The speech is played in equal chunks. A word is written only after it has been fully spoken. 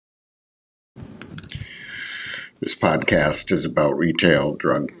This podcast is about retail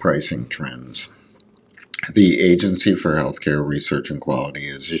drug pricing trends. The Agency for Healthcare Research and Quality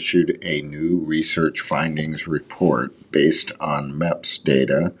has issued a new research findings report based on MEPS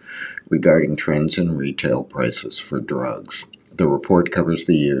data regarding trends in retail prices for drugs. The report covers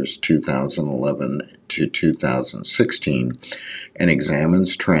the years 2011 to 2016 and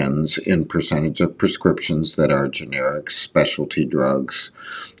examines trends in percentage of prescriptions that are generic specialty drugs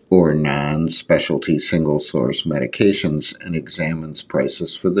or non-specialty single-source medications and examines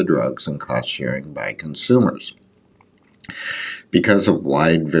prices for the drugs and cost sharing by consumers. Because of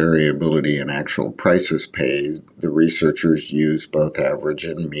wide variability in actual prices paid, the researchers used both average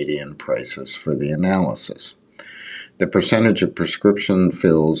and median prices for the analysis. The percentage of prescription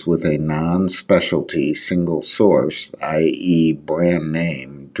fills with a non-specialty single source, i.e. brand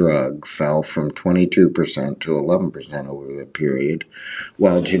name, drug fell from 22% to 11% over the period,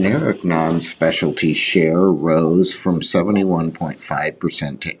 while generic non-specialty share rose from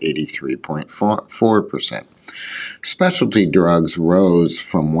 71.5% to 83.4%. Specialty drugs rose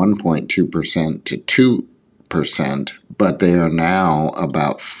from 1.2% to 2%, but they are now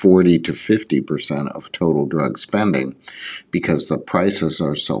about 40 to 50% of total drug spending because the prices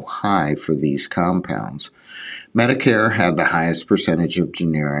are so high for these compounds. Medicare had the highest percentage of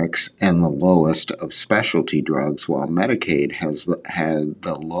generics and the lowest of specialty drugs, while Medicaid had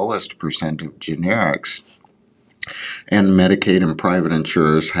the lowest percent of generics, and Medicaid and private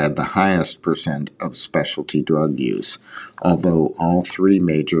insurers had the highest percent of specialty drug use, although all three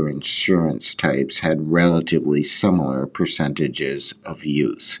major insurance types had relatively similar percentages of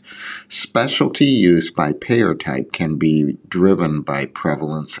use. Specialty use by payer type can be driven by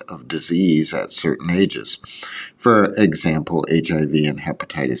prevalence of disease at certain ages. For example, HIV and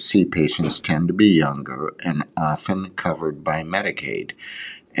hepatitis C patients tend to be younger and often covered by Medicaid,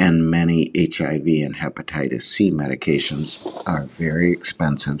 and many HIV and hepatitis C medications are very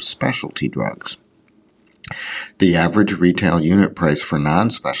expensive specialty drugs. The average retail unit price for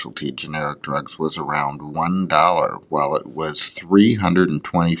non-specialty generic drugs was around $1, while it was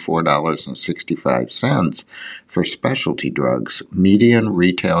 $324.65 for specialty drugs. Median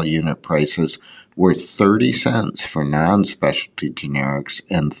retail unit prices were 30 cents for non-specialty generics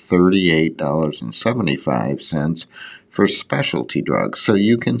and $38.75 for specialty drugs. So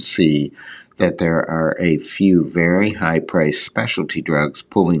you can see that there are a few very high-priced specialty drugs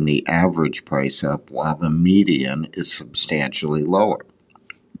pulling the average price up while the median is substantially lower.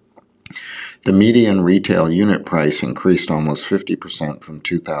 The median retail unit price increased almost 50% from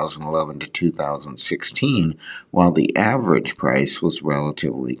 2011 to 2016, while the average price was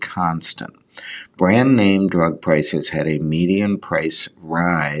relatively constant. Brand name drug prices had a median price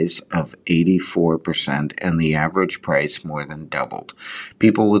rise of 84%, and the average price more than doubled.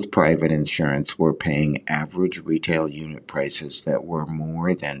 People with private insurance were paying average retail unit prices that were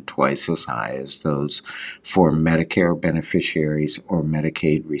more than twice as high as those for Medicare beneficiaries or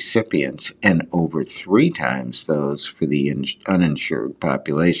Medicaid recipients, and over 3 times those for the uninsured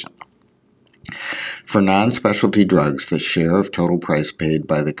population. For non-specialty drugs, the share of total price paid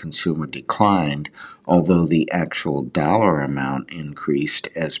by the consumer declined, although the actual dollar amount increased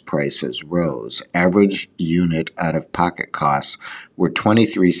as prices rose. Average unit out-of-pocket costs were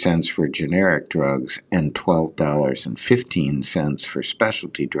 23 cents for generic drugs and $12.15 for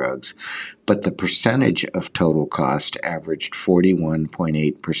specialty drugs, but the percentage of total cost averaged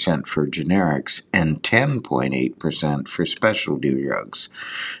 41.8% for generics and 10.8% for specialty drugs.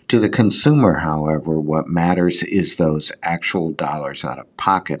 To the consumer, however, what matters is those actual dollars out of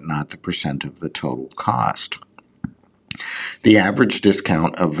pocket, not the percent of the total cost. The average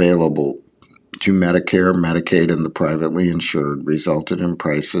discount available to Medicare, Medicaid, and the privately insured resulted in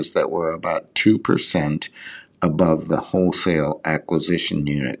prices that were about 2% above the wholesale acquisition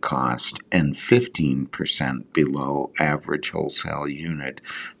unit cost and 15% below average wholesale unit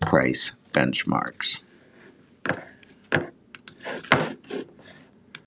price benchmarks.